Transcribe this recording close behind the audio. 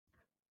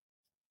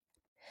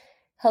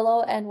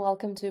Hello and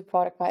welcome to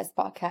Product Wise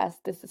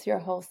Podcast. This is your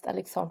host,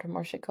 Alexandra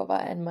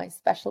Morshikova, and my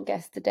special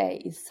guest today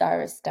is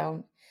Sarah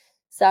Stone.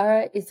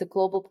 Sarah is a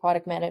global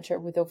product manager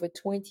with over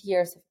 20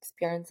 years of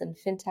experience in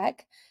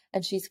fintech,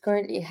 and she's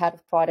currently head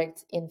of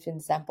product in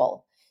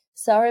Finsemble.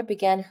 Sarah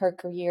began her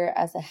career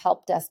as a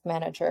help desk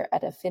manager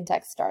at a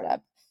fintech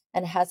startup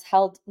and has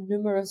held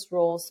numerous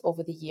roles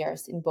over the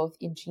years in both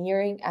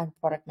engineering and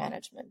product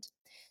management.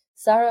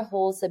 Sarah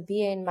holds a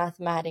BA in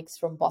mathematics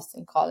from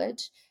Boston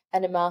College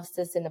and a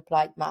master's in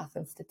applied math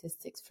and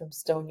statistics from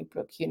Stony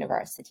Brook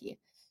University.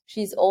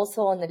 She's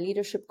also on the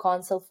leadership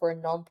council for a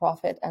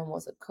nonprofit and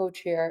was a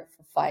co-chair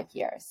for 5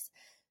 years.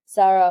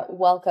 Sarah,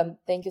 welcome.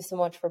 Thank you so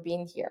much for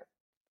being here.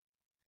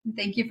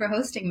 Thank you for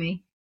hosting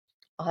me.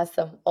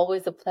 Awesome.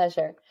 Always a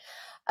pleasure.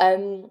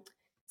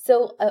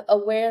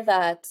 Aware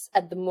that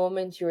at the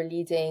moment you're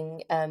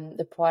leading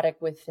the product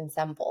with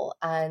Finsemble,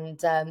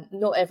 and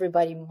not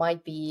everybody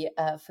might be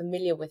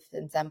familiar with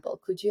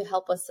Finsemble. Could you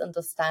help us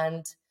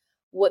understand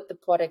what the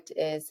product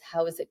is,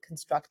 how is it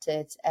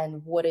constructed,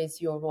 and what is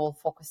your role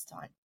focused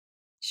on?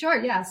 Sure,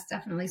 yes,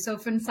 definitely. So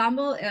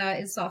Finsemble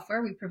is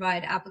software. We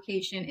provide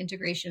application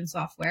integration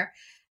software.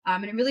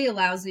 And it really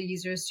allows the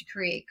users to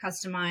create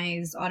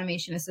customized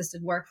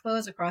automation-assisted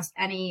workflows across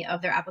any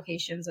of their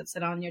applications that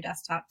sit on your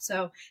desktop.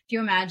 So if you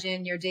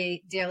imagine your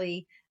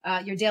daily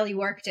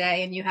work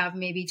day and you have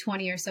maybe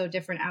 20 or so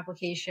different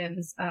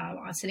applications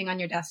sitting on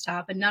your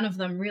desktop, and none of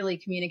them really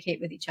communicate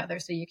with each other,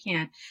 so you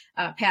can't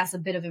pass a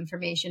bit of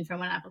information from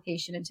one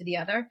application into the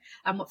other.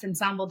 What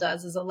Finsemble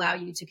does is allow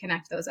you to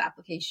connect those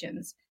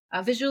applications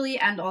visually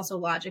and also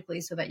logically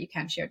so that you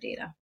can share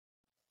data.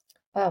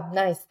 Oh,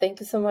 nice. Thank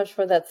you so much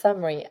for that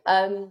summary.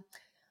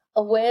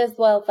 Aware as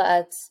well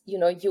that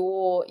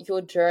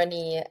your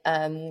journey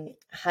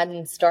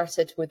hadn't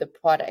started with a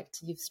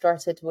product. You've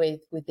started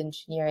with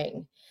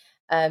engineering,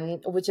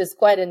 which is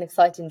quite an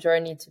exciting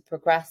journey to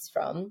progress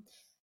from.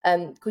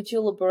 Could you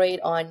elaborate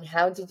on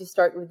how did you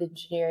start with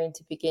engineering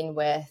to begin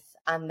with,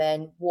 and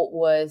then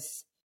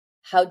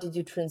how did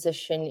you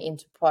transition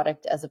into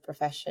product as a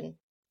profession?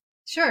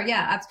 Sure.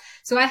 Yeah.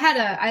 So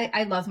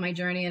I love my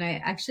journey, and I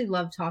actually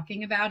love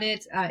talking about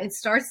it. It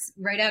starts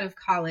right out of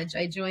college.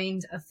 I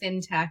joined a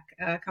fintech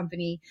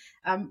company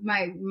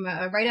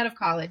right out of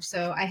college.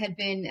 So I had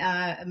been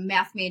a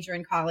math major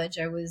in college.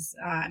 And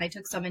I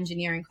took some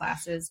engineering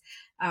classes,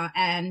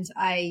 and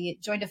I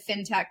joined a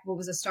fintech, what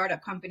was a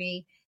startup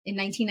company in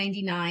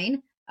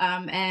 1999.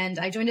 And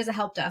I joined as a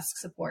help desk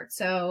support.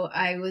 So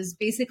I was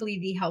basically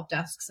the help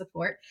desk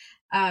support.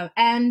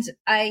 And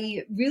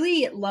I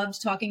really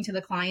loved talking to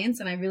the clients,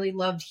 and I really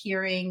loved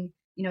hearing,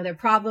 their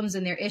problems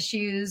and their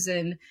issues,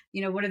 and,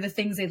 what are the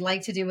things they'd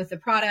like to do with the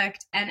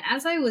product. And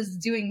as I was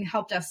doing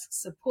help desk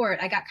support,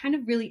 I got kind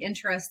of really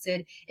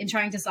interested in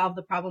trying to solve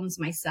the problems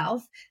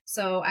myself.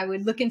 So I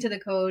would look into the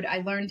code.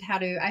 I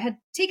had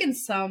taken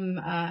some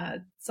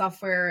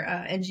software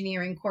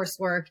engineering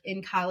coursework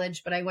in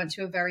college, but I went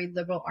to a very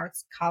liberal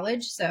arts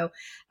college, so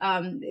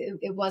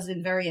it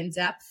wasn't very in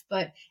depth.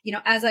 But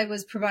as I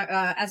was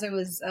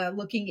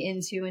looking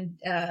into and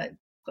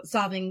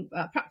solving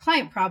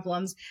client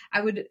problems,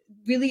 I would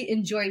really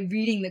enjoy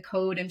reading the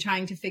code and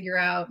trying to figure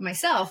out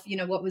myself,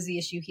 what was the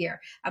issue here.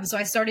 So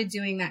I started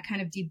doing that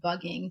kind of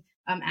debugging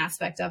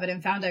aspect of it,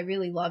 and found I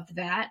really loved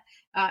that.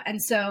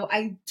 And so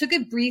I took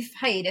a brief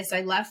hiatus.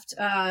 I left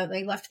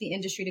the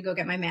industry to go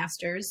get my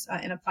master's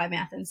in applied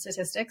math and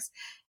statistics.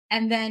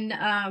 And then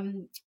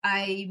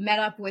I met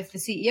up with the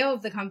CEO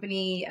of the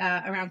company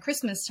around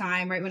Christmas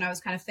time, right when I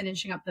was kind of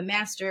finishing up the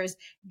master's,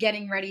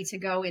 getting ready to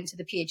go into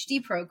the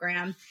PhD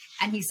program.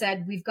 And he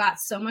said, "We've got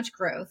so much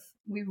growth.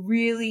 We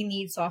really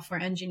need software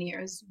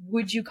engineers.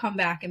 Would you come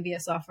back and be a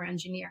software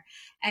engineer?"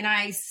 And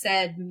I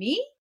said,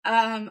 "Me?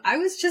 I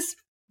was just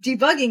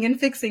debugging and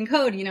fixing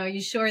code.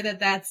 You sure that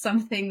that's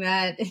something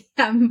that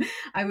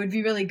I would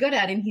be really good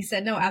at?" And he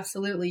said, "No,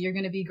 absolutely. You're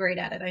going to be great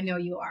at it. I know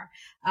you are."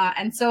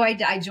 And so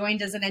I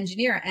joined as an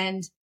engineer,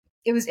 and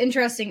it was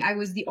interesting. I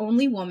was the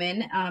only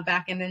woman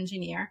back-end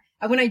engineer.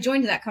 When I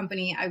joined that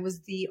company, I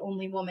was the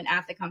only woman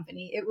at the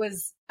company. It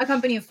was a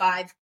company of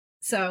 5.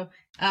 So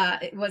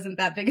it wasn't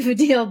that big of a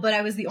deal, but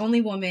I was the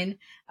only woman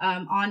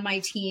on my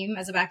team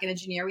as a backend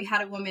engineer. We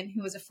had a woman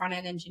who was a front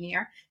end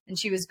engineer, and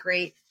she was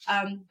great.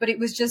 But it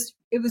was just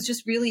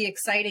really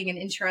exciting and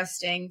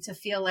interesting to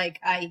feel like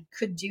I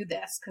could do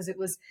this, because it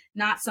was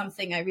not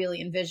something I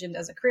really envisioned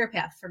as a career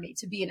path for me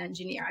to be an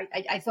engineer.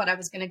 I thought I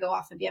was going to go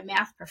off and be a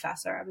math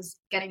professor. I was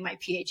getting my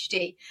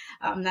PhD.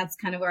 That's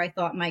kind of where I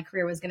thought my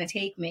career was going to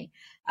take me.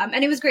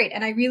 And it was great.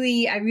 And I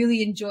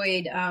really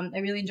enjoyed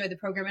the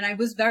program, and I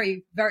was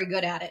very, very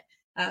good at it.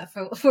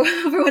 For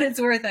what it's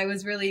worth, I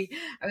was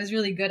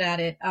really good at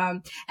it.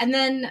 And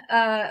then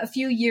a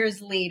few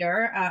years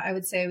later, I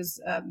would say it was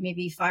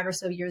maybe 5 or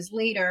so years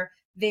later,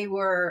 they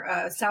were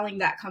selling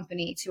that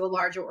company to a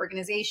larger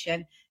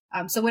organization.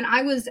 So when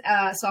I was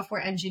a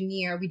software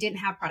engineer, we didn't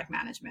have product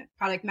management.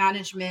 Product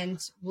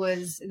management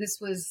was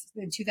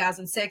in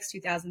 2006,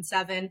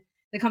 2007.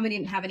 The company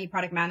didn't have any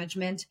product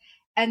management.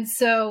 And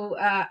so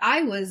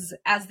I was,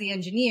 as the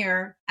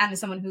engineer and as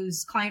someone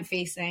who's client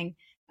facing,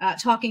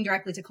 talking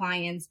directly to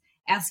clients,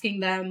 asking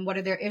them what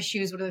are their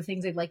issues, what are the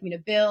things they'd like me to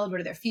build, what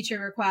are their feature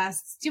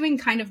requests, doing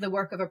kind of the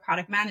work of a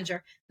product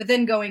manager, but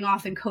then going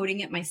off and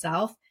coding it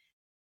myself,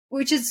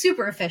 which is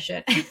super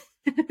efficient.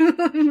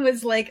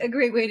 Was like a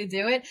great way to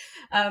do it,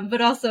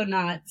 but also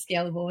not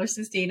scalable or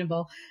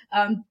sustainable.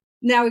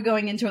 Now we're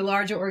going into a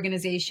larger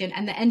organization,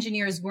 and the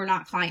engineers were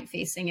not client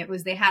facing. It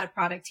was, they had a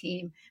product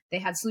team, they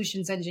had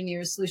solutions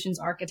engineers, solutions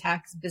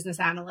architects, business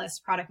analysts,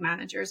 product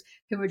managers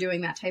who were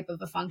doing that type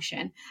of a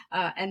function.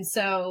 And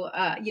so,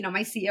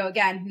 my CEO,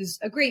 again, who's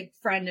a great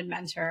friend and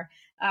mentor,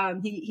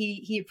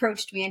 he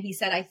approached me and he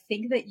said, I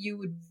think that you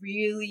would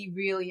really,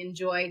 really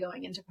enjoy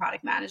going into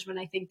product management.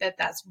 I think that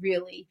that's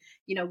really,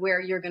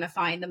 where you're going to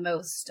find the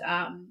most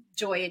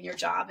joy in your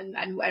job,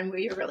 and where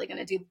you're really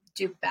going to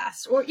do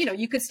best. Or,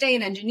 you could stay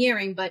in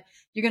engineering, but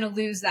you're going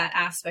to lose that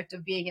aspect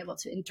of being able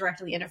to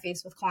directly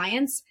interface with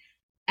clients.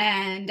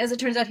 And as it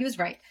turns out, he was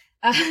right.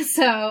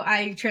 So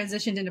I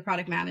transitioned into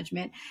product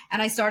management,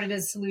 and I started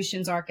as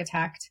solutions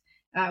architect,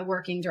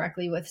 working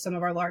directly with some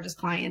of our largest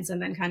clients,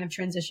 and then kind of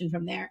transitioned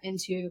from there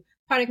into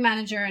product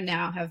manager, and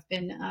now have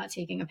been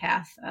taking a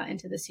path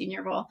into the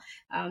senior role.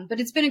 But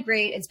it's been a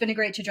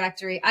great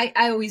trajectory.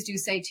 I always do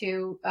say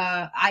too,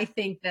 I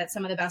think that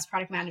some of the best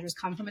product managers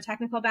come from a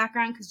technical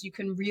background, because you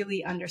can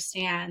really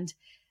understand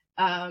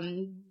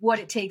what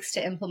it takes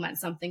to implement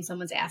something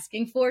someone's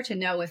asking for, to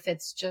know if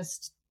it's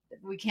just,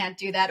 we can't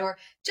do that, or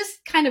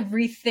just kind of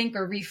rethink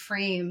or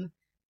reframe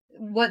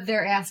what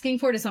they're asking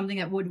for to something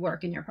that would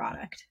work in your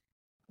product.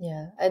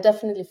 Yeah, I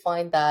definitely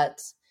find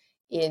that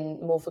in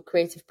more of a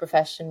creative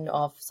profession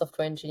of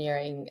software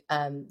engineering,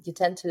 you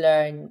tend to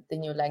learn the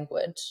new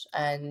language,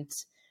 and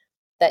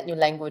that new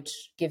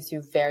language gives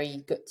you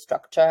very good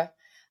structure.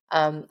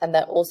 And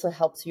that also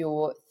helps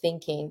your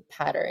thinking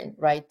pattern,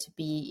 right, to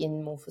be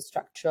in more of a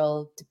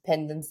structural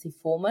dependency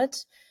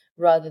format,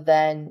 rather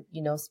than,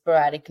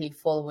 sporadically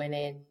following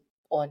in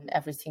on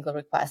every single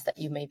request that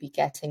you may be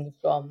getting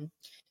from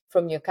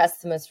your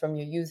customers, from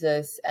your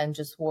users, and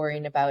just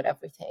worrying about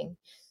everything.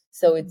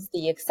 So it's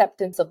the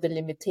acceptance of the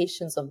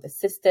limitations of the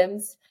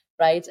systems,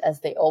 right, as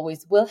they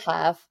always will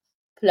have,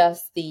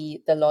 plus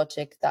the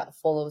logic that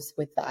follows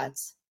with that.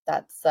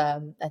 That's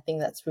I think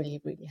that's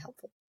really, really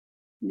helpful.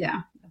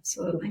 Yeah,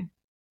 absolutely.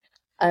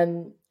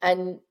 And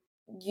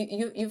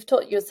you've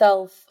taught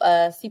yourself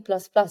C++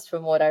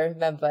 from what I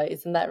remember,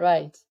 isn't that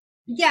right?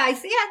 Yeah, I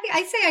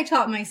say I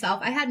taught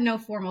myself. I had no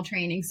formal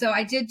training. So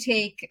I did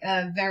take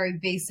a very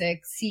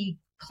basic C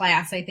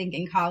class, I think,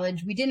 in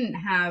college. We didn't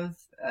have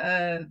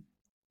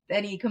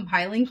any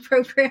compiling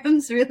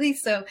programs really,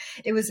 so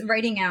it was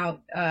writing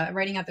out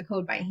the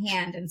code by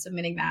hand and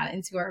submitting that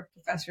into our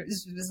professor.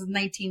 This was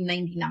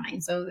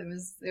 1999, so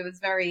it was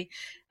very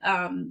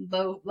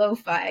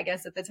lo-fi, I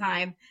guess, at the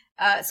time.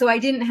 So I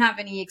didn't have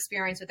any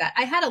experience with that.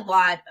 I had a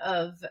lot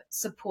of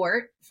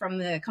support from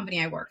the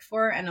company I worked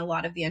for, and a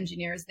lot of the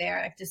engineers there.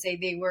 I have to say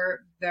they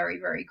were very,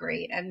 very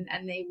great, and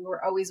they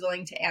were always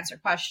willing to answer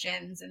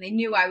questions, and they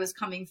knew I was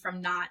coming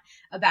from not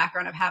a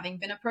background of having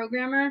been a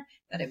programmer,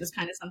 that it was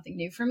kind of something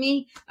new for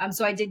me.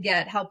 So I did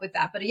get help with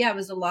that. But yeah, it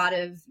was a lot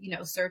of,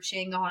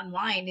 searching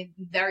online,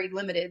 very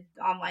limited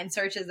online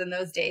searches in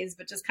those days,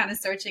 but just kind of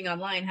searching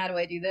online. How do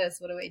I do this?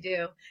 What do I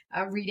do?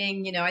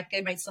 Reading, I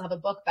think I might still have a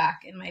book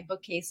back in my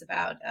bookcase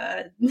about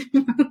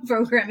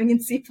programming in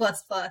C++.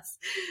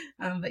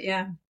 But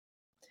yeah.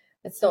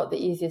 It's not the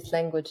easiest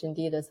language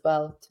indeed as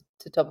well,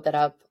 to top that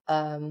up.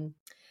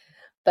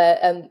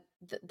 But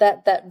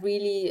that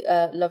really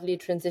lovely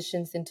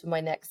transitions into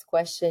my next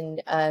question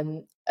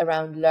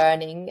around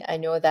learning. I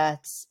know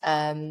that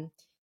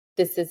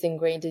this is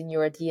ingrained in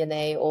your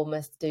DNA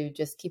almost, to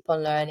just keep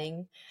on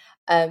learning.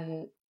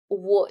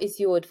 What is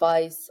your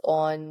advice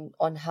on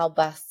how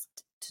best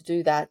to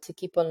do that, to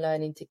keep on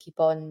learning, to keep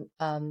on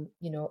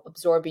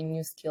absorbing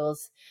new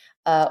skills,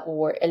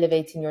 or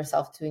elevating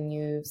yourself to a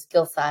new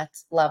skill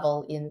set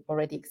level in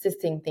already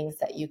existing things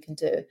that you can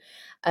do?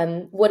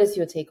 What is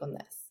your take on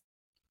this?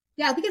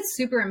 Yeah, I think it's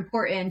super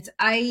important.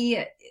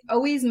 I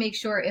always make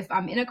sure, if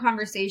I'm in a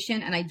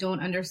conversation and I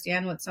don't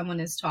understand what someone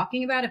is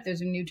talking about, if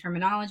there's a new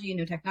terminology, a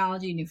new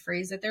technology, a new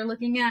phrase that they're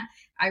looking at,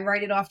 I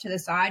write it off to the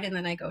side, and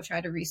then I go try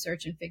to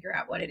research and figure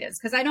out what it is.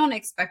 Because I don't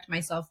expect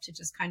myself to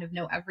just kind of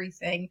know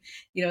everything,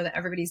 that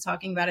everybody's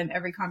talking about in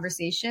every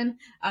conversation.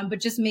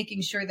 But just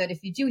making sure that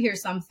if you do hear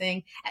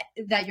something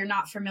that you're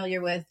not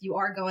familiar with, you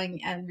are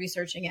going and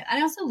researching it.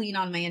 I also lean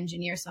on my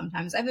engineers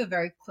sometimes. I have a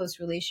very close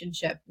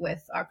relationship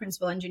with our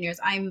principal engineers.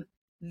 I'm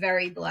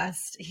very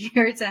blessed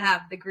here to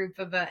have the group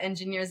of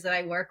engineers that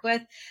I work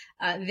with.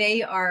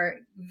 They are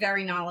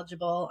very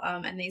knowledgeable,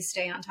 and they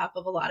stay on top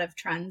of a lot of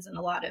trends and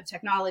a lot of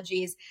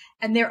technologies,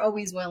 and they're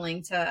always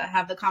willing to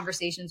have the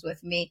conversations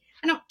with me.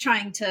 I'm not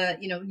trying to,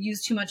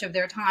 use too much of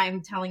their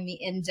time telling me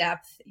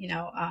in-depth,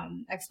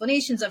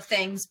 explanations of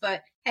things,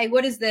 but hey,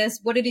 what is this?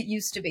 What did it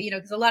used to be?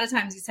 Because a lot of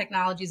times these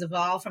technologies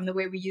evolve from the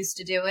way we used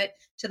to do it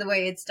to the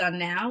way it's done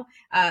now.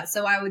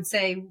 So I would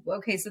say,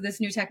 okay, so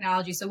this new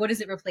technology, so what is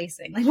it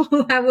replacing? Like,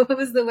 what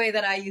was the way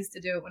that I used to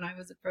do it when I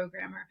was a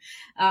programmer?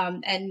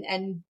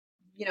 And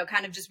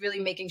kind of just really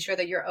making sure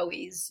that you're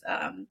always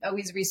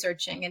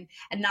researching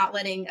and not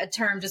letting a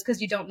term, just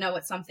because you don't know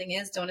what something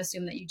is, don't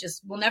assume that you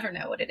just will never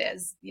know what it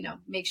is.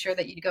 Make sure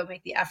that you go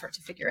make the effort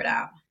to figure it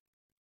out.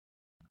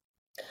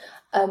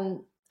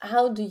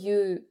 How do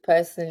you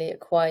personally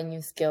acquire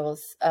new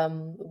skills?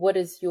 What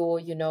is your,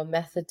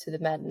 method to the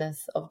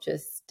madness of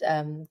just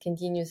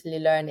continuously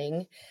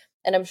learning?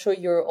 And I'm sure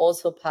you're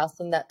also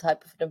passed on that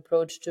type of an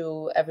approach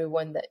to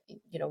everyone that,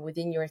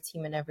 within your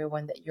team and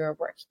everyone that you're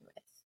working with.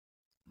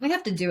 I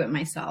have to do it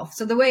myself.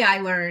 So the way I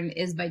learn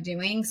is by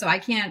doing. So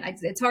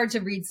it's hard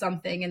to read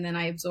something and then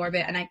I absorb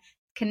it, and I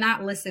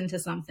cannot listen to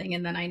something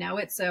and then I know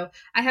it. So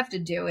I have to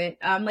do it.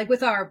 Like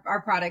with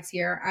our products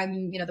here,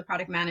 I'm, the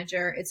product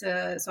manager. It's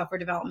a software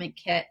development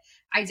kit.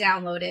 I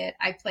download it.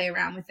 I play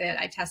around with it.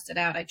 I test it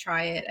out. I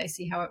try it. I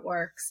see how it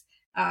works.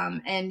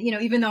 And,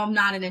 even though I'm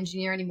not an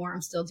engineer anymore,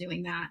 I'm still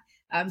doing that.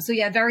 So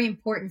yeah, very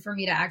important for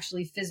me to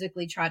actually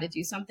physically try to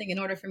do something. In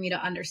order for me to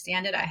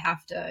understand it, I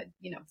have to,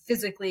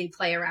 physically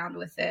play around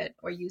with it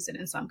or use it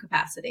in some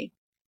capacity.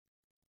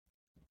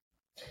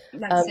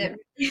 That's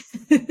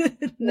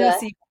it. No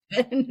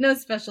secret, no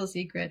special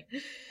secret.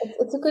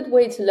 It's a good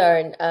way to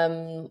learn.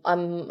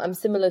 I'm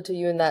similar to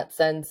you in that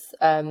sense.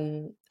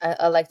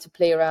 I like to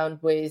play around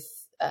with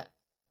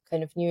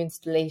kind of new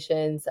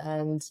installations,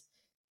 and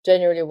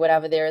generally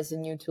whenever there is a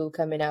new tool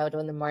coming out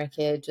on the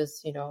market,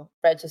 just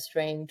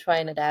registering,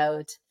 trying it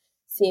out,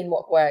 seeing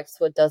what works,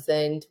 what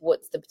doesn't,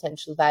 what's the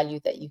potential value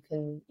that you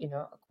can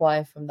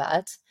acquire from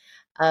that,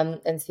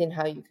 and seeing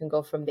how you can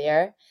go from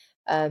there.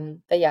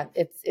 But yeah,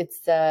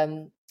 it's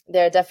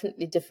there are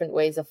definitely different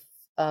ways of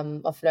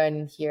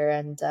learning here,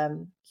 and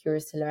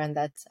curious to learn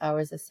that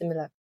ours are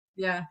similar.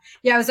 Yeah.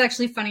 It was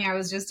actually funny. I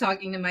was just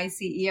talking to my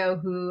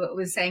CEO who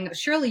was saying,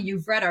 surely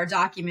you've read our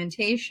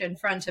documentation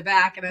front to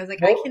back. And I was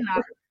like, I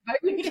cannot read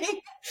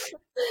reading.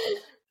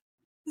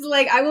 It's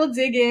like, I will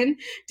dig in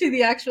to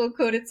the actual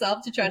code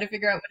itself to try to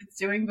figure out what it's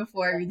doing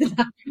before I read the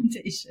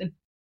documentation.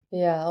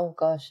 Yeah. Oh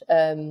gosh.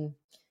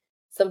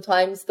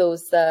 Sometimes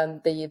those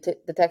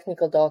the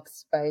technical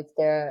docs, right?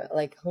 They're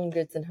like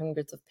hundreds and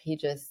hundreds of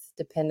pages,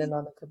 depending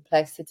on the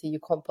complexity. You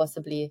can't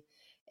possibly.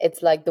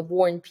 It's like the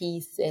War and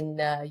Peace in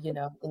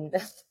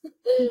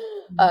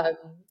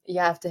you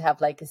have to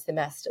have like a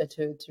semester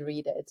to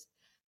read it.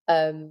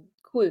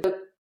 Cool.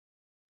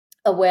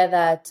 Aware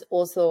that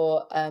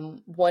also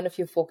one of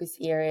your focus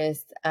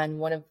areas and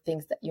one of the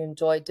things that you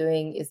enjoy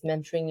doing is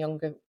mentoring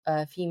younger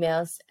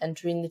females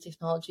entering the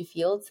technology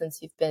field,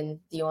 since you've been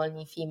the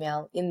only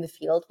female in the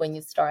field when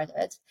you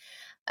started.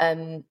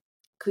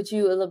 Could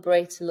you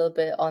elaborate a little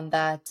bit on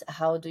that?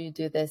 How do you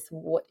do this?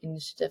 What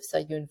initiatives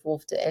are you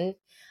involved in?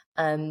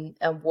 And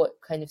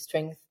what kind of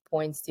strength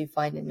points do you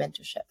find in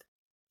mentorship?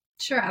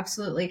 Sure,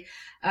 absolutely.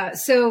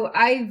 So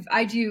I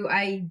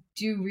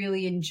do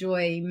really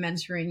enjoy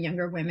mentoring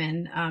younger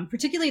women,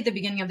 particularly at the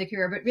beginning of the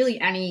career, but really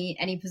at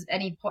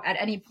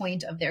any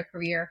point of their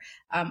career.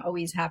 I'm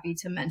always happy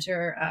to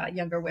mentor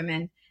younger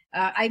women.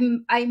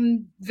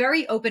 I'm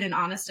very open and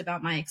honest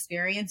about my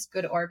experience,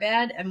 good or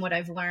bad, and what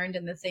I've learned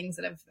and the things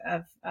that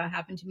have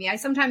happened to me. I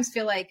sometimes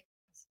feel like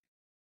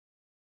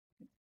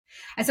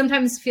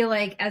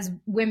as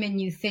women,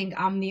 you think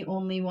I'm the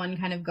only one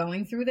kind of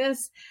going through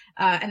this.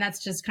 And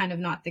that's just kind of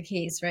not the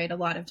case, right? A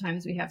lot of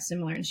times we have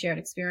similar and shared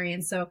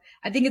experience. So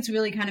I think it's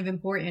really kind of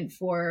important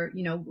for,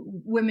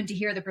 women to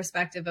hear the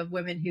perspective of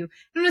women who, I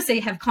don't want to say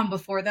have come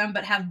before them,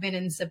 but have been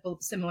in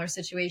similar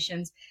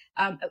situations.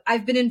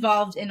 I've been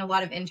involved in a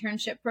lot of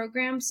internship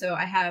programs. So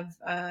I have,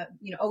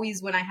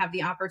 always when I have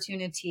the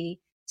opportunity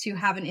to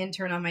have an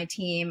intern on my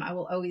team, I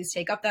will always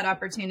take up that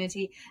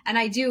opportunity. And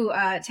I do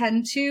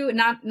tend to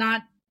not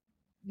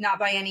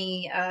by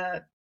any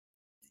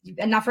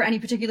and not for any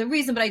particular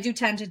reason, but I do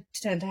tend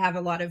to have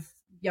a lot of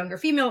younger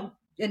female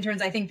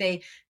interns. I think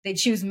they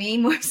choose me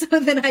more so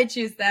than I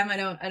choose them. I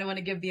don't want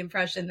to give the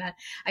impression that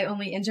I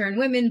only intern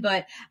women,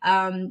 but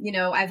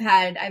I've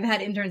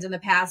had interns in the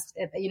past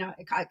at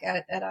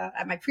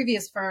my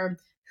previous firm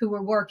who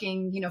were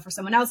working, for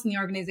someone else in the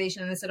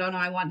organization. And they said, oh no,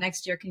 I want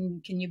next year.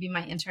 Can you be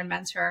my intern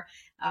mentor?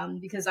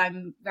 Because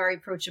I'm very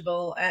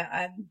approachable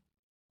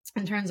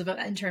in terms of an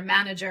intern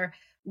manager.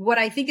 What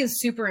I think is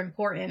super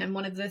important, and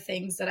one of the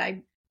things that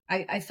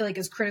I feel like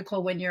is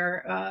critical when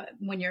you're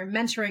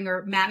mentoring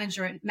or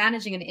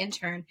managing an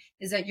intern,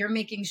 is that you're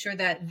making sure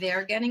that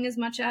they're getting as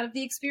much out of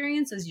the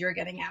experience as you're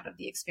getting out of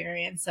the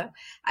experience. So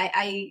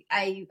I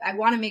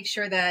want to make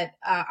sure that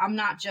I'm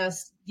not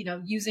just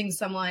using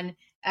someone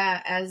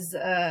as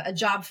a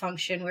job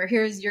function where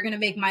you're going to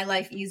make my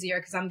life easier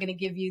because I'm going to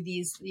give you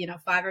these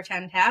 5 or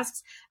 10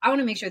 tasks. I want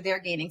to make sure they're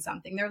gaining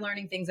something. They're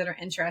learning things that are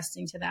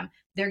interesting to them.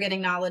 They're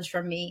getting knowledge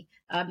from me.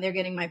 They're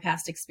getting my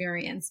past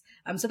experience.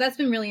 So that's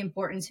been really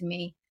important to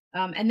me.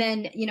 And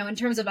then, in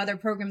terms of other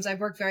programs, I've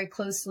worked very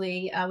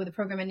closely with a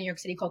program in New York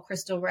City called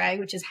Crystal Ray,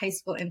 which is high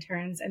school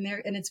interns. And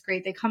it's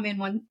great. They come in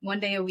one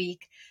day a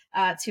week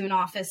to an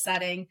office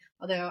setting.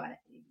 Although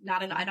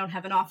I don't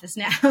have an office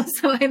now,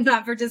 so I'm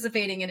not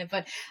participating in it,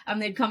 but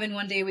they'd come in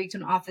one day a week to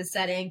an office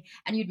setting,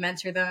 and you'd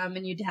mentor them,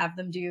 and you'd have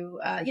them do,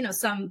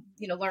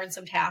 learn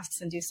some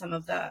tasks and do some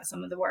of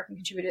the work and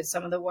contribute to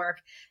some of the work.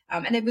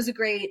 And it was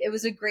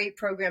a great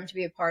program to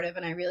be a part of,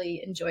 and I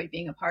really enjoyed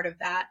being a part of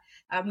that.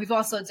 I've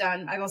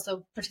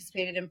also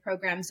participated in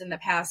programs in the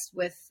past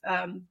with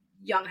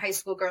young high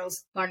school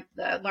girls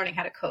learning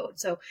how to code.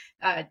 So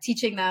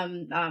teaching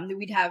them,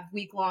 we'd have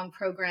week-long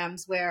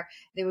programs where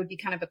they would be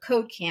kind of a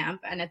code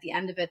camp. And at the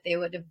end of it, they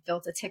would have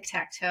built a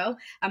tic-tac-toe.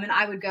 And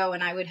I would go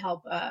and I would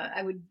help,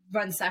 I would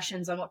run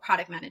sessions on what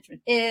product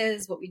management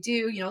is, what we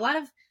do,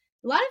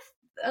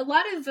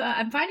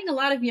 I'm finding a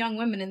lot of young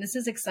women, and this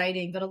is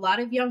exciting, but a lot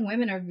of young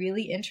women are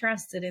really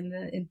interested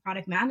in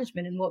product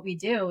management and what we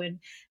do, and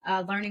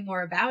learning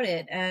more about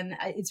it. And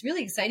it's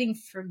really exciting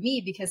for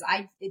me because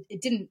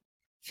it didn't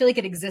feel like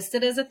it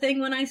existed as a thing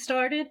when I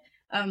started.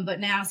 But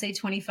now, say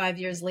 25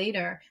 years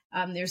later,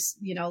 there's,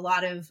 a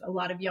lot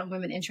of young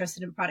women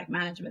interested in product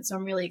management. So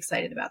I'm really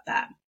excited about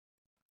that.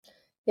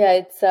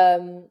 Yeah,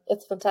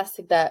 it's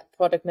fantastic that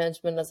product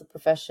management as a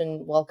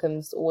profession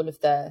welcomes all of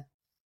the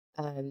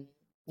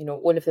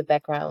all of the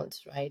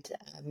backgrounds, right?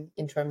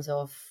 In terms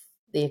of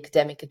the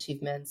academic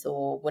achievements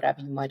or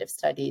whatever you might have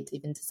studied,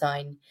 even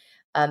design,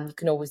 you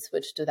can always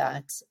switch to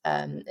that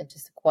and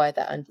just acquire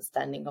that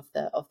understanding of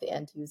the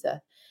end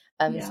user.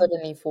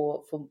 Certainly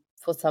for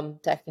some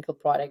technical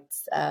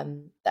products,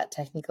 that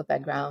technical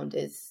background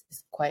is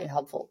quite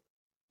helpful.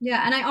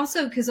 Yeah. And I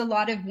also, because a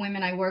lot of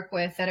women I work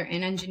with that are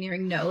in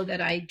engineering know that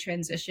I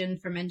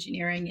transitioned from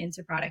engineering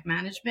into product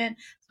management.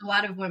 So a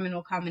lot of women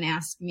will come and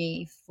ask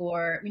me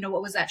for,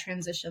 what was that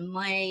transition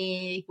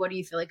like? What do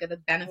you feel like are the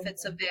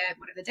benefits of it?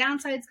 What are the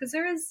downsides? Because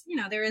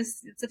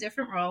it's a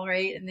different role,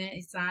 right? And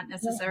it's not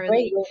necessarily.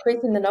 Great, we're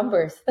increasing the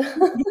numbers.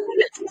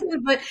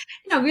 But,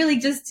 really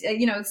just,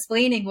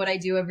 explaining what I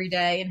do every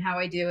day and how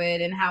I do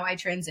it and how I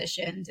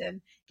transitioned and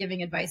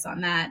giving advice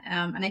on that.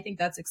 And I think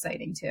that's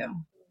exciting too.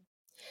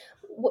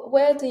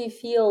 Where do you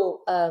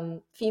feel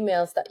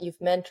females that you've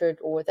mentored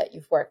or that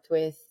you've worked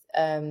with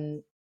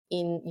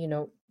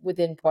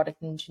within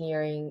product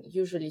engineering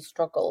usually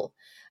struggle?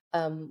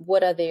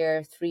 What are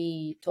their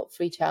top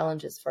three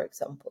challenges, for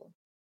example?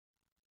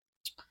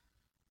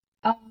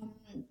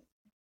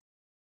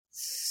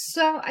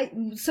 So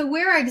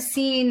where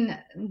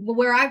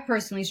I've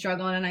personally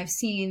struggled, and I've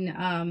seen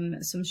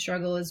some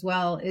struggle as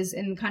well, is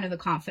in kind of the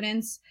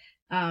confidence.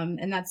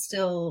 And that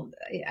still,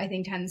 I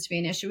think, tends to be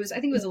an issue. I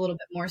think it was a little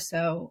bit more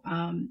so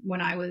when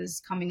I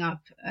was coming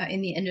up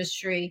in the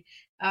industry.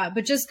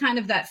 But just kind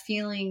of that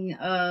feeling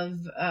of,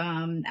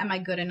 am I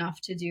good enough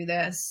to do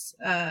this?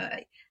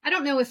 I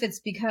don't know if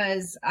it's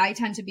because I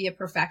tend to be a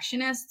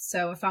perfectionist.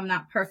 So if I'm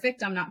not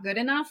perfect, I'm not good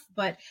enough.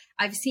 But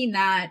I've seen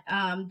that.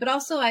 But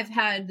also I've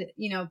had,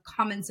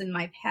 comments in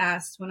my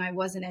past when I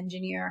was an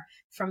engineer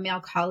from male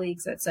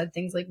colleagues that said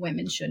things like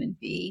women shouldn't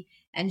be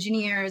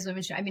engineers,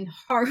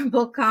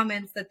 horrible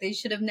comments that they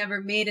should have never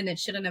made, and it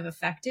shouldn't have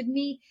affected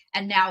me.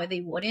 And now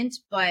they wouldn't.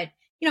 But,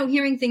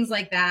 hearing things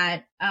like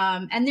that.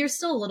 And there's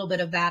still a little bit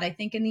of that, I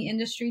think, in the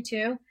industry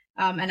too.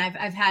 And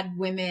I've had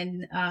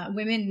women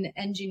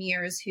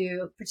engineers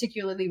who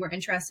particularly were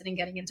interested in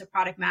getting into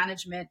product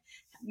management.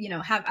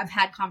 I've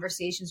had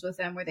conversations with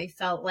them where they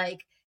felt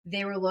like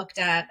they were looked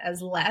at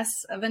as less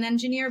of an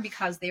engineer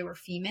because they were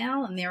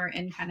female and they were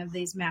in kind of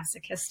these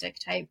masochistic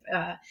type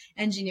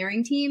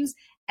engineering teams.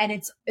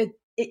 And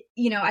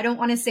I don't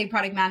want to say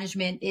product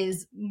management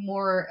is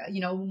more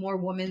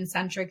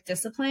woman-centric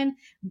discipline.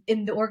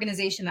 In the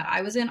organization that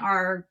I was in,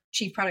 our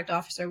chief product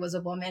officer was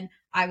a woman.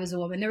 I was a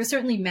woman. There were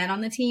certainly men on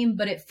the team,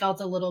 but it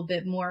felt a little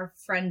bit more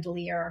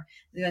friendlier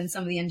than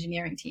some of the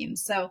engineering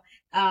teams. So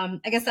I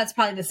guess that's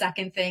probably the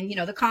second thing,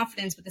 the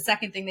confidence. But the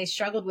second thing they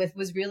struggled with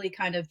was really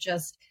kind of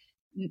just,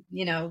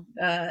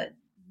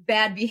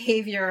 bad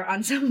behavior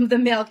on some of the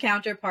male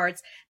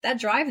counterparts that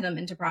drive them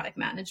into product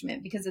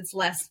management because it's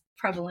less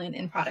prevalent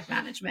in product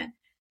management.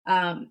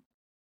 And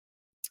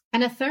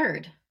a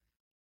third,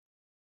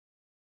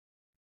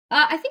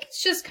 I think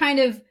it's just kind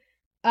of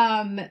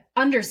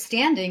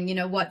understanding,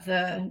 what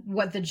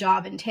the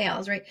job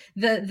entails, right?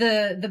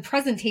 The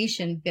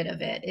presentation bit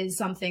of it is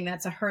something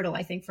that's a hurdle,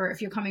 I think, for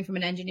if you're coming from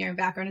an engineering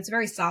background. It's a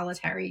very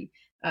solitary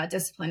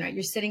discipline, right?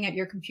 You're sitting at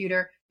your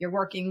computer, you're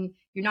working,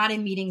 you're not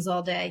in meetings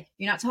all day,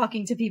 you're not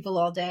talking to people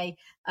all day,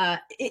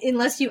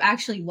 unless you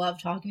actually love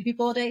talking to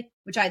people all day,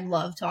 which I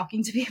love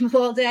talking to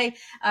people all day.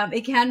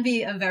 It can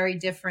be a very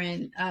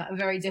different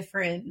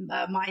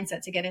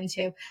mindset to get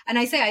into. And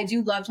I say I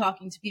do love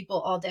talking to people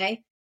all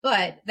day.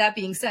 But that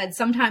being said,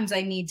 sometimes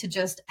I need to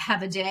just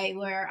have a day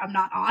where I'm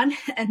not on.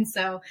 And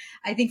so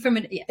I think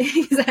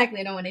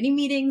exactly, I don't want any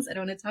meetings. I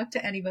don't want to talk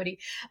to anybody.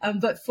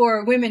 But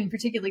for women,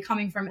 particularly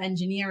coming from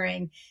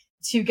engineering,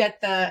 to get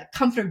the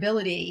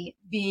comfortability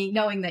being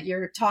knowing that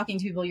you're talking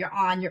to people, you're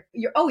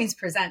always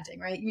presenting,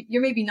 right?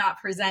 You're maybe not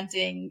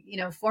presenting,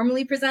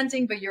 formally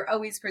presenting, but you're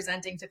always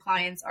presenting to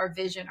clients our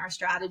vision, our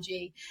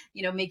strategy,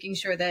 making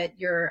sure that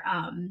you're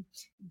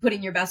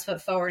putting your best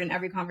foot forward in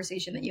every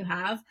conversation that you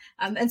have.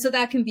 And so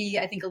that can be,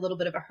 I think, a little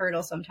bit of a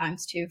hurdle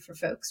sometimes too for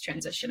folks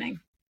transitioning.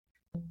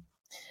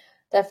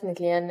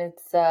 Definitely, and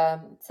it's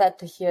sad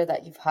to hear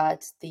that you've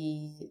had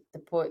the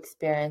poor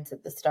experience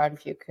at the start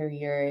of your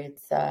career.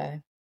 It's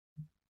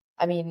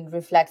I mean,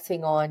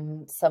 reflecting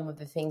on some of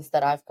the things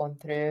that I've gone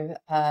through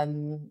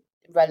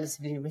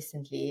relatively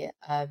recently,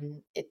 I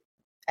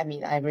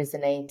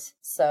resonate.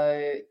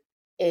 So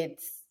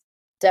it's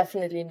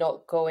definitely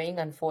not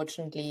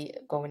unfortunately,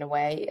 going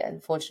away.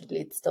 Unfortunately,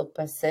 it still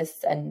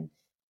persists, and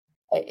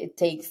it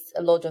takes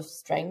a lot of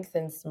strength,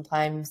 and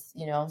sometimes,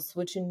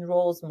 switching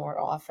roles more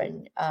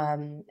often,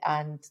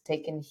 and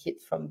taking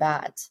hit from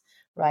that,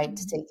 right?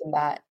 Taking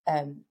that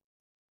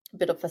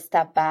bit of a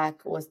step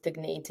back or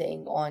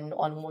stagnating on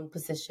one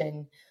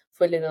position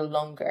for a little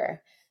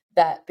longer.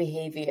 That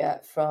behavior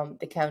from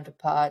the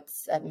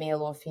counterparts,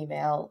 male or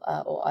female,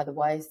 or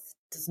otherwise,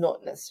 does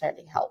not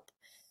necessarily help.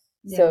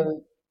 Yeah.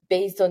 So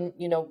based on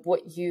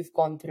what you've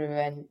gone through,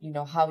 and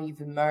how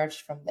you've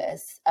emerged from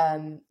this,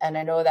 and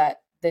I know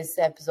that this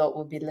episode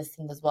will be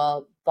listened as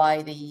well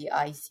by the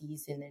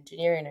ICs in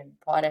engineering and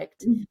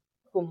product,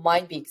 who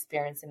might be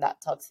experiencing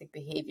that toxic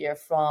behavior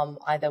from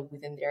either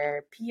within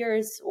their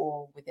peers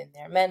or within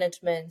their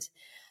management.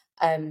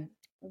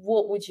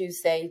 What would you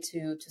say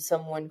to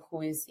someone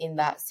who is in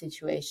that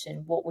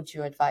situation? What would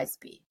your advice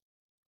be?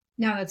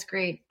 No, that's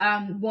great.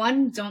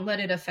 One, don't let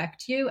it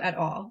affect you at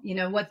all.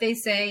 What they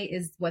say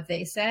is what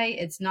they say.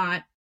 It's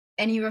not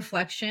any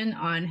reflection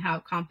on how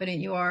competent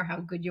you are, how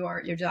good you are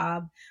at your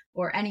job,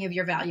 or any of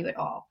your value at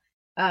all.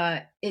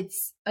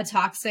 It's a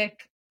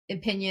toxic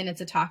opinion.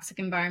 It's a toxic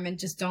environment.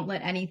 Just don't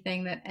let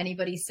anything that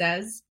anybody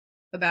says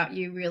about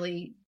you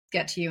really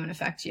get to you and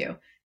affect you.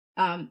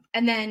 And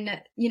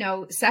then,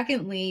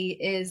 secondly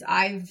is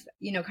I've,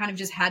 kind of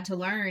just had to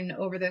learn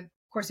over the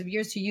course of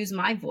years to use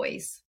my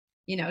voice,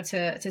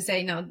 to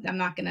say, no, I'm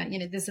not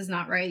gonna, this is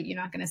not right.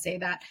 You're not gonna say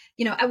that,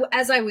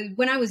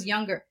 when I was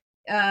younger.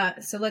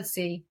 So let's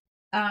see,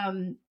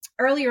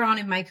 earlier on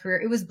in my career,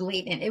 it was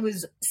blatant. It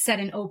was said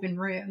in open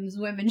rooms,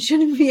 women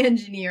shouldn't be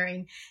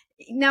engineering.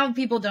 Now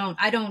people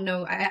I don't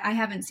know. I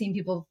haven't seen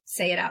people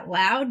say it out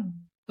loud,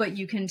 but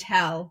you can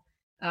tell,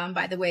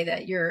 by the way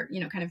that you're,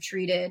 kind of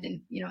treated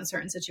and, in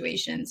certain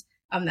situations,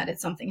 that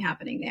it's something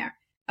happening there.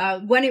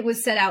 When it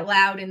was said out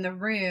loud in the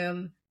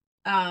room,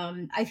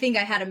 I think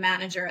I had a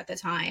manager at the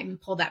time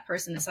pull that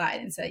person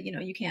aside and said,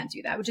 you can't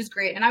do that, which is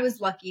great. And I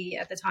was lucky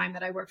at the time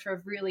that I worked for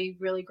a really,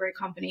 really great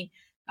company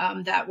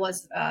that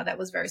was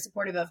very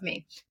supportive of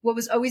me. What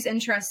was always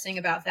interesting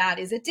about that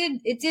is I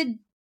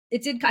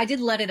did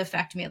let it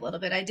affect me a little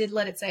bit. I did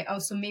let it say, oh,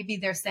 so maybe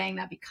they're saying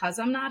that because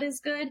I'm not as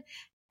good.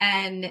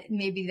 And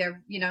maybe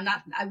they're,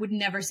 not, I would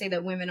never say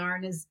that women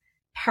aren't as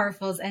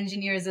powerful as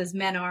engineers as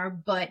men are,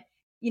 but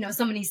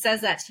somebody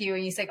says that to you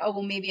and you say, oh,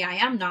 well, maybe I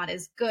am not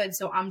as good,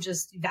 so I'm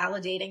just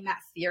validating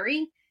that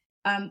theory.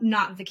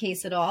 Not the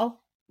case at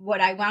all.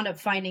 What I wound up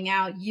finding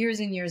out years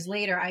and years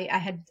later,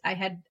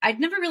 I'd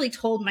never really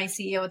told my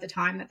CEO at the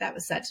time that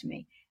was said to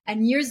me.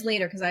 And years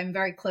later, because I'm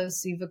very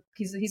close,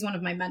 he's one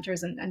of my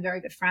mentors and very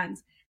good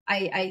friends.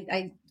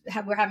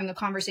 We're having a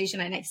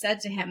conversation, and I said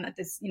to him that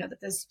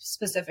this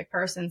specific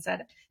person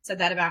said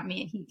that about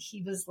me, and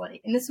he was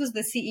like, and this was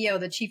the CEO,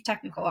 the chief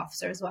technical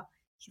officer as well.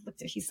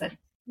 He said,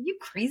 are you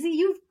crazy?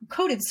 You've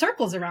coded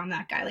circles around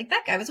that guy. Like,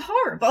 that guy was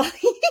horrible.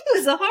 He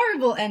was a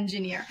horrible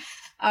engineer.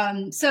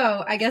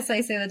 So I guess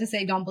I say that to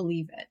say, don't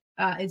believe it.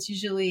 It's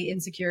usually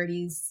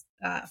insecurities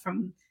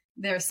from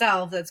their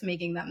self that's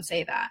making them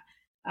say that.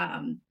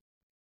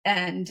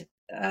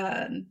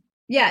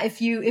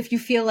 If you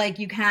feel like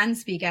you can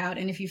speak out,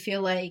 and if you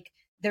feel like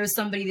there's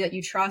somebody that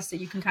you trust that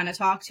you can kind of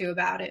talk to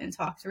about it and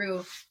talk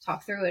through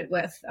it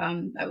with,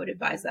 I would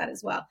advise that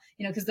as well.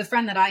 Because the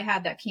friend that I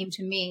had that came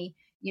to me,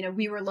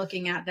 we were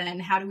looking at then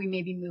how do we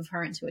maybe move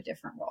her into a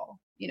different role,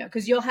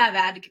 because you'll have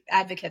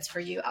advocates for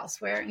you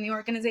elsewhere in the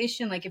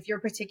organization. Like if your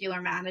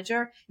particular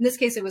manager, in this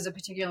case, it was a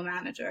particular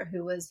manager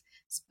who was,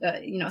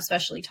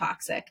 especially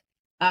toxic.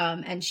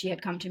 And she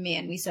had come to me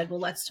and we said, well,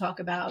 let's talk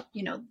about,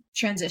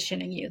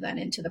 transitioning you then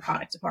into the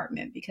product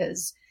department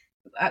because,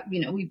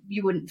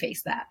 you wouldn't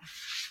face that.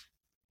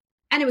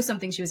 And it was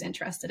something she was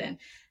interested in.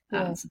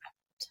 To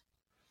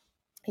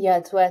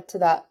add to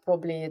that,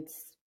 probably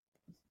it's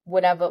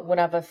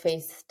whenever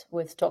faced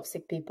with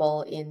toxic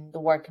people in the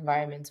work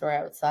environment or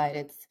outside,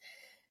 it's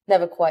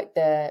never quite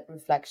the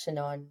reflection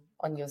on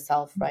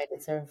yourself, right?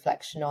 It's a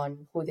reflection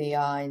on who they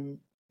are and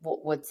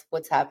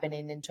what's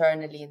happening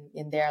internally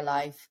in their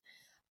life.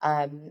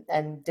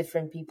 And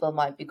different people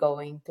might be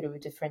going through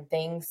different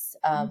things.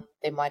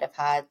 They might have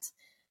had,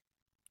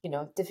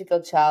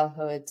 difficult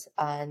childhood,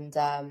 and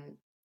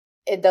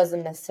it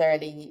doesn't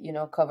necessarily,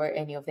 cover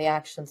any of the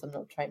actions. I'm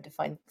not trying to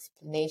find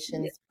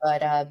explanations,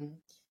 but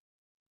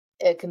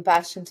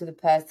compassion to the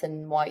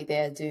person why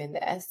they're doing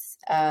this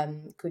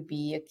could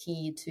be a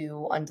key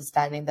to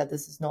understanding that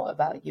this is not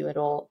about you at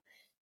all.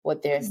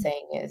 What they're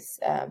saying is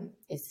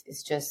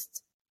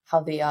just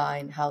how they are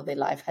and how their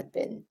life had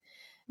been.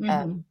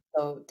 Mm-hmm.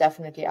 So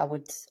definitely, I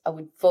would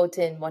vote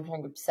in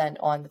 100%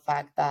 on the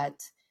fact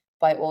that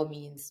by all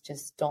means,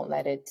 just don't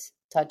let it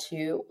touch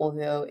you.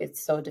 Although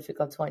it's so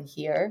difficult to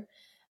unhear,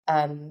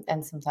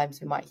 and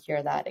sometimes you might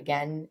hear that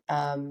again.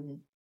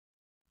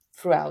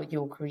 Throughout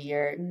your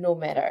career, no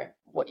matter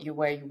where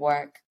you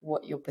work,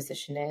 what your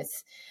position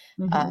is,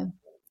 um, Mm-hmm.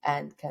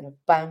 and kind of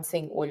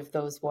bouncing all of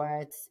those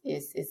words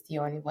is the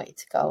only way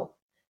to go.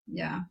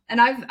 Yeah.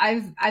 And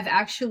I've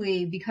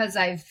actually, because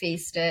I've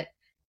faced it,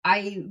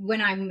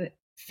 when I'm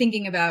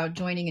thinking about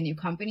joining a new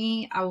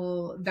company, I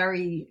will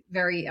I'm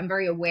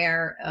very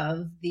aware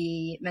of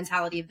the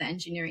mentality of the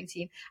engineering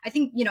team. I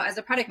think, as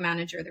a product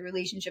manager, the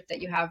relationship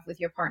that you have with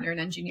your partner in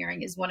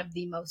engineering is one of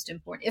the most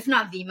important, if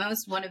not the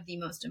most, one of the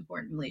most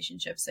important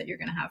relationships that you're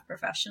going to have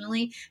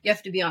professionally. You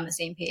have to be on the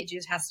same page.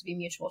 It has to be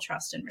mutual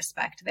trust and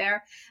respect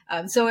there.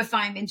 So if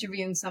I'm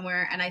interviewing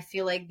somewhere and I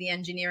feel like the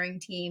engineering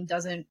team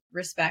doesn't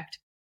respect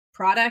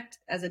product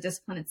as a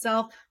discipline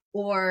itself,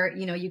 or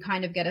you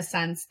kind of get a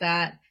sense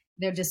that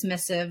they're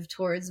dismissive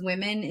towards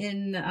women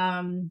in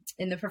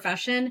the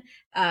profession,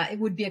 it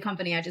would be a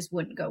company I just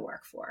wouldn't go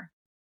work for.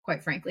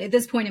 Quite frankly, at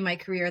this point in my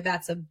career,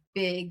 that's a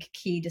big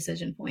key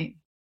decision point.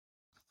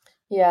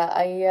 Yeah,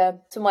 I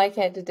to my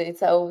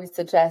candidates, I always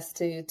suggest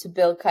to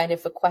build kind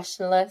of a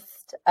question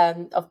list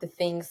of the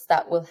things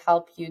that will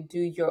help you do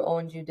your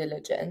own due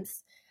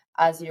diligence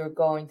as you're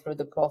going through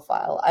the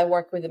profile. I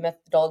work with a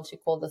methodology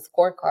called the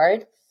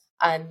scorecard,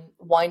 and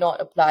why not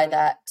apply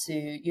that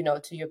to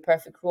to your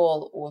perfect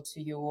role, or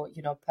to your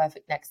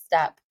perfect next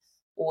step,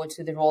 or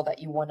to the role that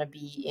you want to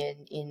be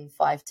in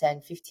 5,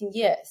 10, 15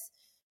 years,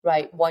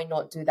 right? Why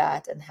not do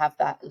that and have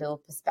that little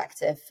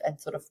perspective and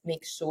sort of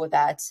make sure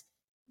that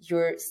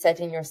you're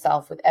setting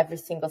yourself with every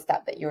single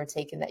step that you're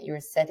taking, that you're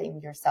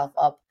setting yourself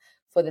up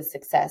for the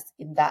success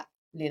in that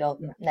little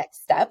Yeah.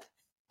 next step,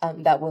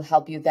 that will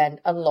help you then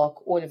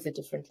unlock all of the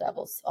different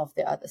levels of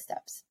the other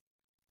steps.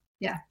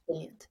 Yeah.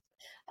 Brilliant.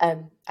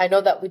 I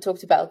know that we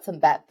talked about some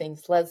bad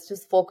things. Let's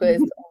just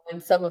focus on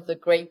some of the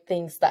great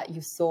things that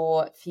you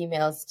saw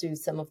females do,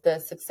 some of the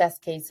success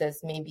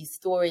cases, maybe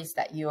stories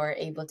that you are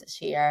able to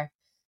share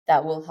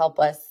that will help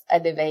us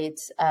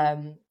elevate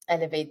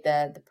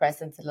the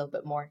presence a little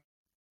bit more.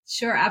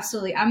 Sure,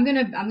 absolutely. I'm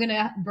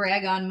gonna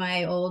brag on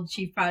my old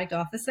chief product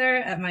officer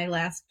at my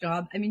last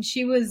job. I mean,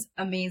 she was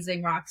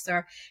amazing, rock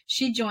star.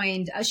 She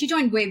joined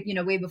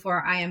way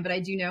before I am, but I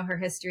do know her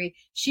history.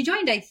 She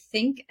joined, I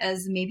think,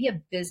 as maybe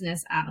a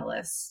business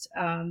analyst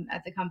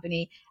at the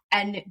company,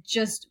 and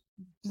just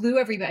blew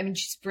everybody. I mean,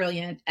 she's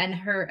brilliant, and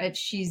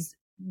she's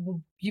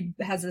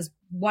has this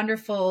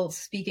wonderful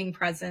speaking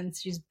presence.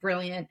 She's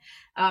brilliant,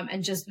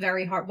 and just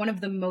very hard. One of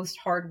the most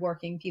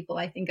hardworking people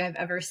I think I've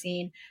ever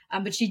seen.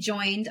 But she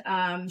joined.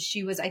 I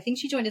think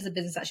she joined as a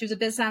business. She was a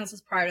business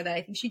analyst prior to that.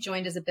 I think she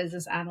joined as a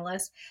business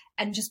analyst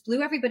and just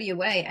blew everybody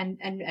away,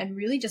 and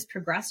really just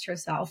progressed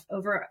herself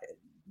over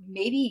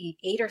maybe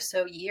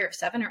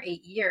 7 or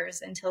 8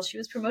 years, until she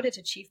was promoted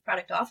to chief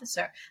product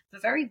officer of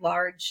a very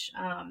large,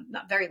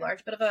 not very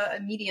large, but of a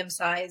medium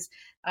sized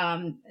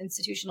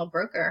institutional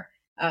broker,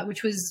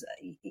 which was,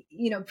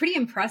 pretty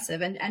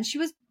impressive. And she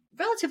was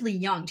relatively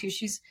young too.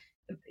 She's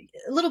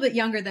a little bit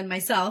younger than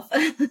myself,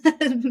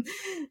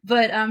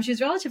 but she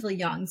was relatively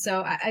young.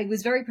 So I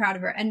was very proud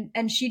of her.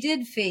 And she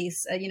did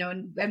face,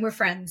 and we're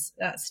friends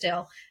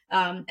still,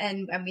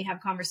 and we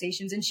have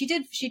conversations. And she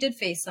did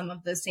face some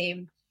of the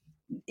same,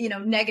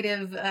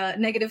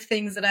 negative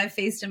things that I've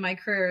faced in my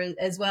career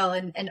as well,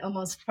 and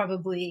almost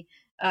probably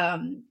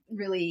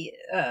really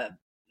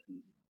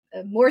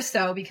more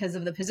so because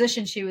of the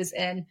position she was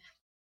in.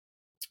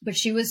 But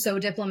she was so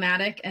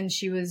diplomatic, and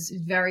she did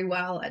very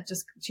well at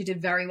just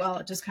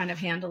kind of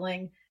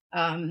handling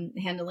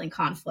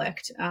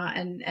conflict,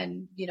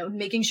 and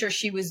making sure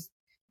she was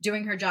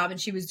doing her job,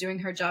 and she was doing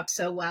her job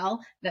so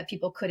well that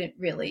people couldn't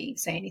really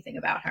say anything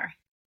about her.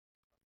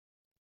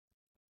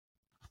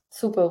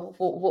 Super.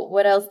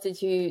 What else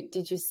did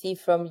you see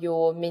from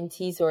your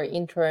mentees or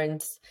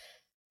interns?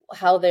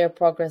 How their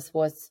progress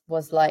was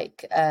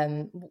like?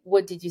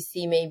 What did you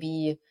see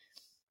maybe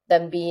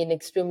them being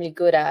extremely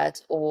good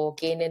at, or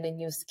gaining a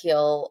new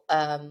skill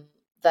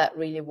that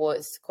really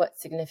was quite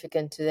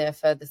significant to their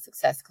further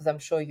success? Because I'm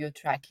sure you're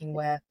tracking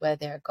where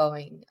they're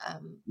going.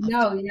 After.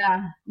 No,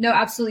 yeah, no,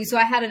 absolutely. So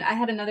I had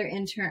another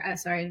intern.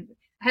 Sorry,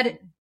 I had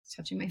it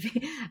touching my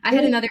face. I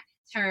had another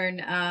intern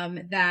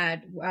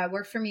that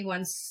worked for me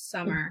one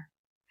summer.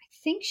 I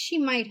think she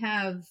might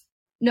have.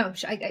 No,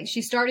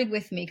 she started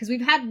with me because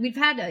we've had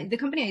the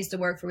company I used to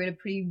work for. We had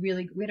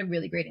a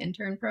really great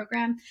intern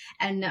program,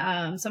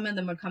 and some of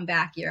them would come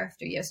back year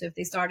after year. So if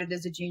they started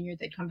as a junior,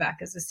 they'd come back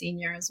as a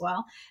senior as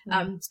well.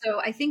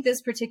 So I think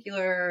this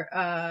particular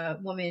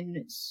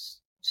woman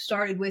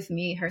started with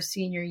me her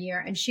senior year,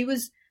 and she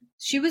was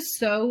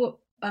so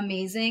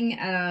amazing,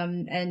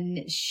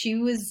 and she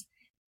was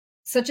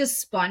such a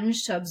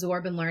sponge to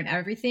absorb and learn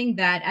everything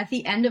that at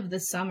the end of the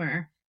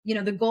summer,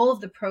 the goal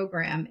of the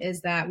program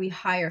is that we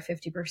hire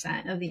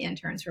 50% of the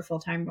interns for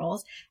full-time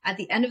roles. At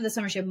the end of the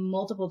summer, she had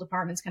multiple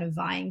departments kind of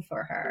vying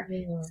for her.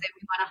 Yeah. Say we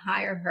want to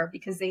hire her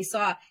because they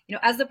saw,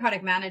 as the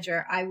product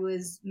manager, I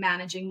was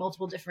managing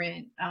multiple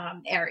different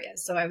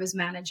areas. So I was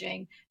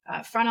managing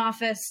front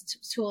office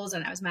tools,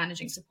 and I was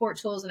managing support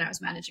tools, and I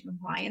was managing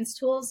compliance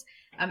tools.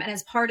 And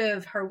as part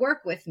of her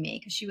work with me,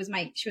 because she was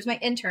my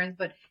intern,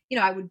 but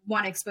I would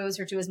want to expose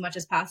her to as much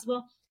as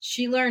possible.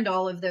 She learned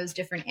all of those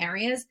different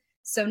areas.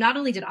 So not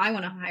only did I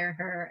want to hire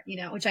her,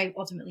 which I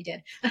ultimately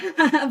did,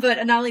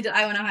 but not only did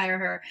I want to hire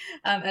her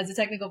as a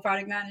technical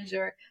product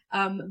manager,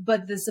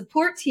 but the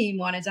support team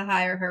wanted to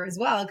hire her as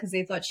well because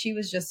they thought she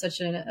was just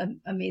such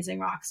an amazing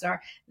rock star.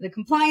 The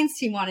compliance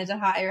team wanted to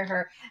hire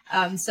her,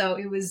 so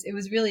it was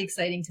really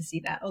exciting to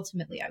see that.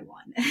 Ultimately, I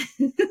won.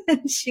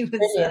 She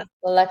was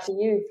well, lucky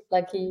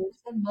you,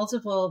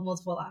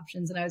 multiple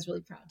options, and I was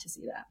really proud to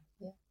see that.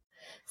 Yeah.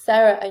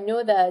 Sarah, I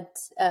know that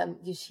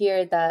you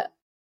shared that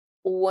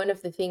one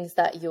of the things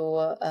that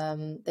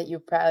you're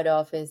proud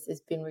of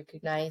is being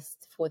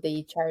recognized for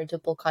the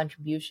charitable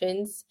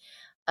contributions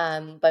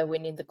by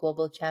winning the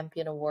Global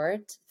Champion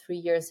Award 3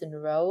 years in a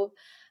row.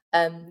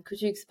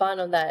 Could you expand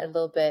on that a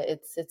little bit?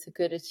 It's a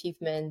good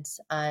achievement,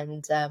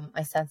 and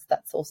I sense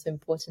that's also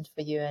important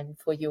for you and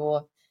for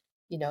your,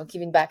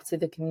 giving back to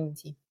the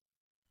community.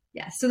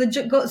 Yeah. So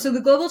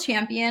the Global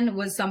Champion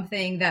was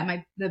something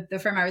that the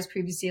firm I was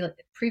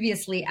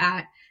previously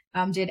at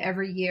did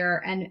every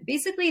year, and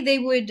basically they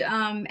would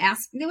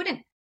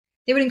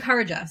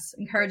encourage us.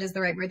 Encourage is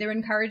the right word. They would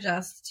encourage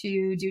us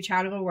to do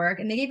charitable work,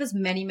 and they gave us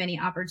many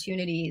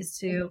opportunities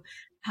to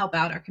help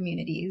out our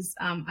communities,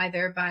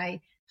 either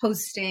by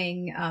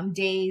hosting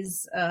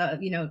days,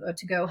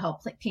 to go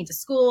help paint a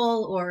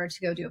school, or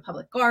to go do a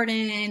public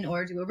garden,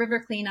 or do a river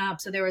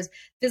cleanup. So there was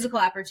physical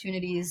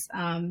opportunities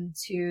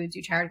to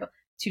do charitable,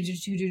 to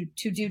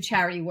do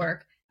charity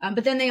work.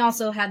 But then they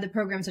also had the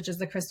programs such as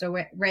the Crystal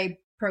Ray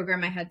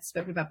program I had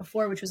spoken about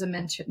before, which was a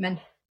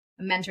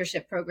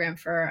mentorship program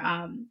for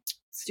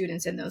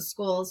students in those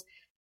schools.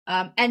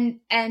 And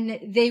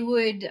they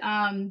would,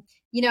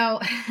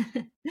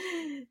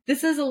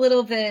 this is a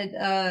little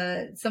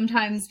bit,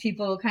 sometimes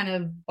people kind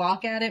of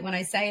balk at it when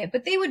I say it,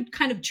 but they would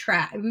kind of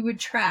we would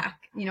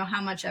track,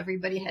 how much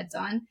everybody had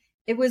done.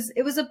 It was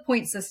a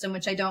point system,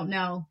 which I don't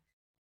know.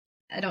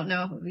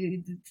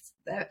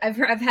 I've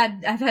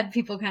had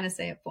people kind of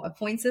say a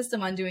point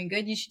system on doing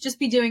good. You should just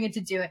be doing it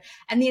to do it.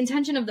 And the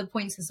intention of the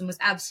point system was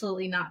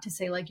absolutely not to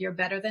say like you're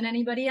better than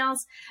anybody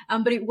else,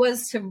 but it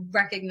was to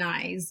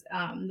recognize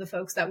the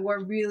folks that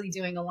were really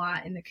doing a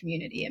lot in the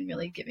community and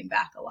really giving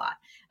back a lot.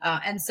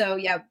 And so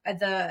at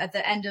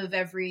the end of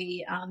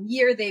every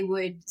year, they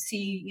would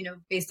see,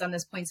 based on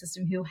this point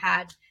system, who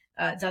had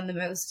done the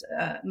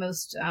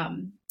most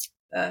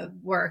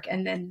work,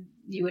 and then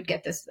you would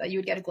get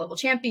a Global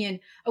Champion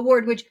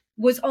Award, which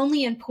was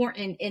only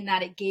important in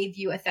that it gave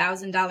you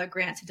 $1,000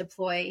 grant to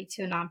deploy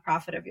to a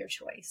nonprofit of your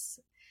choice.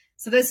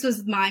 So this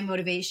was my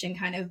motivation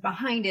kind of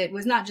behind it,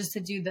 was not just to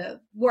do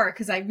the work,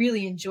 because I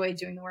really enjoyed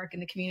doing the work in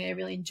the community. I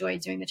really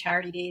enjoyed doing the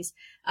charity days,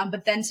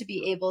 but then to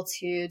be able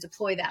to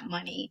deploy that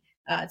money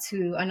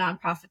to a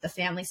nonprofit, the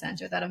Family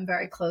Center, that I'm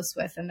very close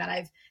with, and that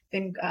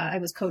I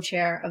was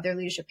co-chair of their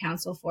leadership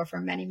council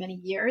for many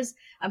years.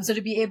 So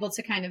to be able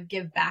to kind of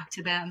give back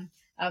to them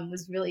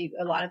was really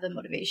a lot of the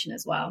motivation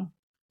as well.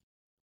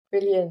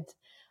 Brilliant.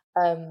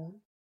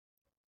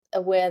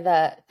 Aware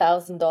that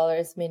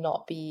 $1,000 may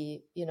not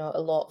be,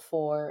 a lot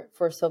for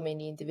so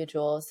many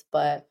individuals,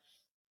 but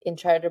in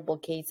charitable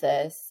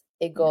cases,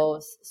 it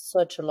goes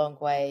such a long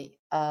way.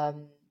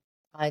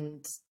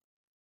 And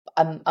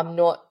I'm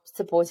not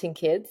supporting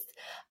kids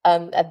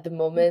at the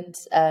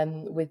moment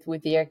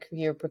with their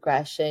career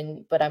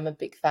progression, but I'm a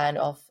big fan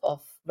of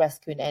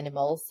rescuing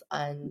animals,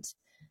 and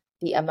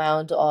the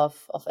amount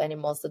of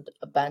animals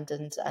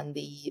abandoned and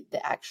the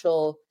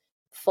actual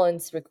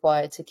funds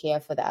required to care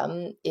for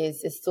them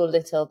is so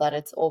little that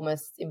it's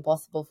almost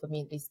impossible for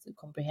me at least to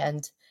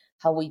comprehend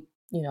how we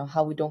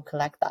don't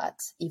collect that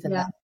even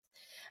then.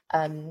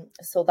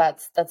 So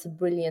that's a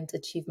brilliant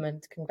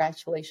achievement.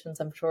 Congratulations.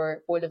 I'm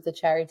sure all of the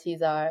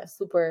charities are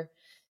super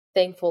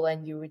thankful,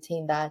 and you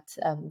retain that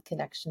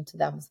connection to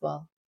them as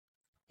well.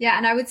 Yeah,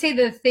 and I would say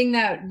the thing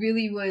that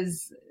really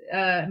was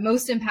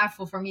most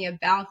impactful for me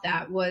about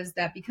that was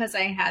that because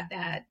I had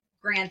that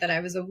grant that I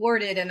was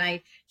awarded, and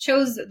I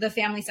chose the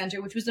Family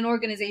Center, which was an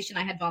organization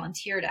I had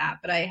volunteered at,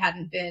 but I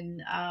hadn't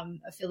been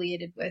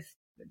affiliated with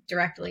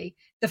directly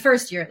the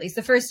first year. At least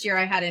the first year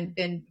I hadn't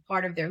been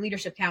part of their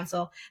leadership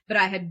council, but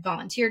I had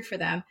volunteered for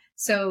them.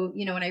 So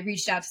when I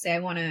reached out to say I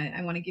want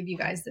to give you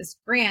guys this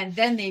grant,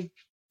 then they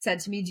said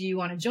to me, do you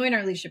want to join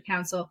our leadership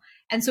council?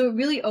 And so it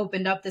really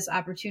opened up this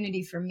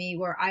opportunity for me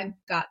where I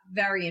got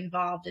very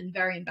involved and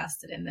very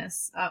invested in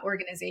this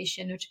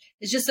organization, which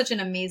is just such an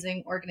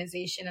amazing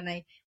organization. And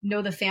I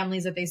know the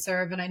families that they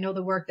serve, and I know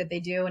the work that they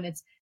do. And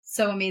it's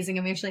so amazing.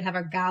 And we actually have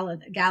our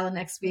gala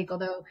next week,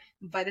 although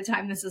by the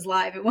time this is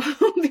live, it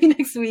won't be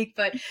next week.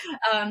 But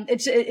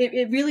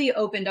it really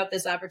opened up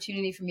this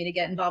opportunity for me to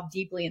get involved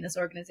deeply in this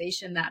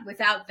organization that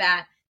without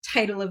that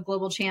title of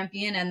global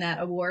champion and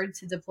that award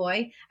to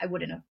deploy,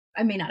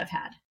 I may not have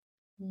had.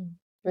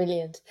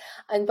 Brilliant.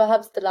 And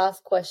perhaps the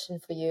last question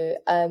for you,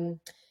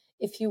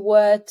 if you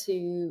were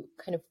to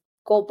kind of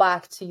go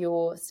back to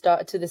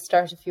the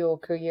start of your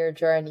career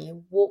journey,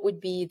 what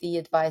would be the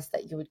advice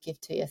that you would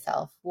give to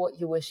yourself? What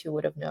you wish you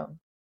would have known?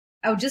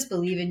 Oh, just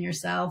believe in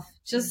yourself.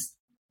 Just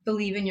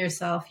believe in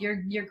yourself.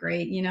 You're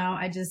great.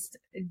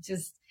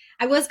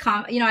 I was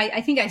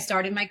I think I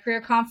started my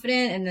career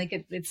confident, and like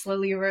it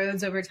slowly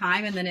erodes over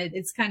time. And then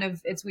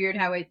it's weird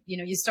how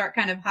you start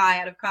kind of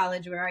high out of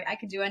college where I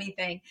could do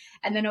anything.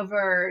 And then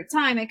over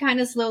time, it kind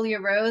of slowly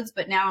erodes,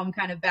 but now I'm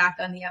kind of back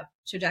on the up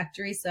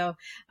trajectory. So,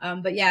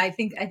 but yeah, I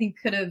think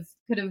could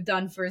have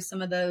done for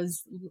some of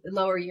those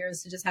lower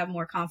years to just have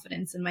more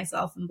confidence in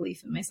myself and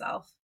belief in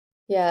myself.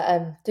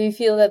 Yeah. Do you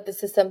feel that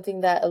this is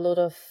something that a lot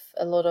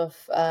of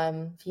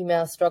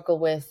females struggle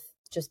with,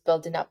 just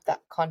building up that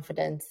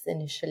confidence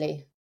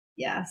initially?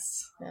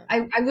 Yes. Yeah.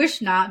 I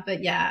wish not,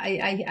 but yeah,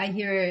 I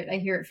hear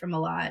it from a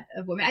lot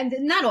of women,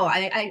 and not all.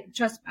 I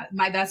trust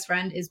my best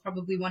friend is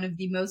probably one of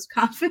the most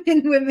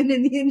confident women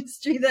in the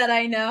industry that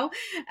I know,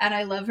 and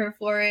I love her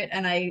for it,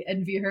 and I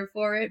envy her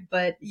for it.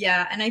 But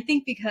yeah, and I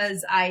think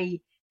because I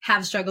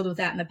have struggled with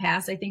that in the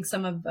past, I think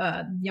some of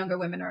younger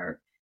women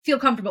feel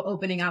comfortable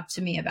opening up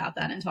to me about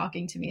that and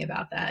talking to me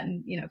about that,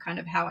 and kind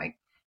of how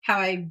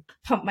I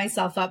pump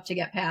myself up to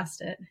get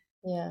past it.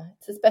 Yeah,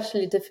 it's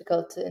especially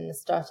difficult in the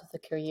start of the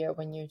career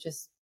when you're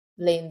just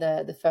laying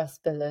the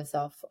first pillars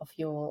of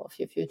your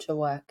future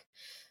work.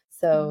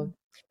 So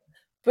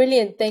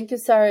brilliant. Thank you,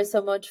 Sarah,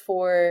 so much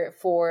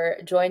for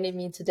joining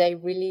me today.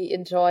 Really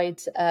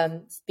enjoyed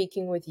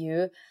speaking with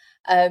you,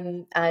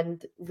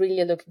 and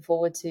really looking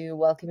forward to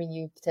welcoming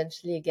you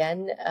potentially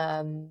again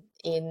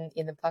in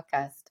the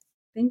podcast.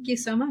 Thank you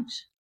so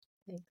much.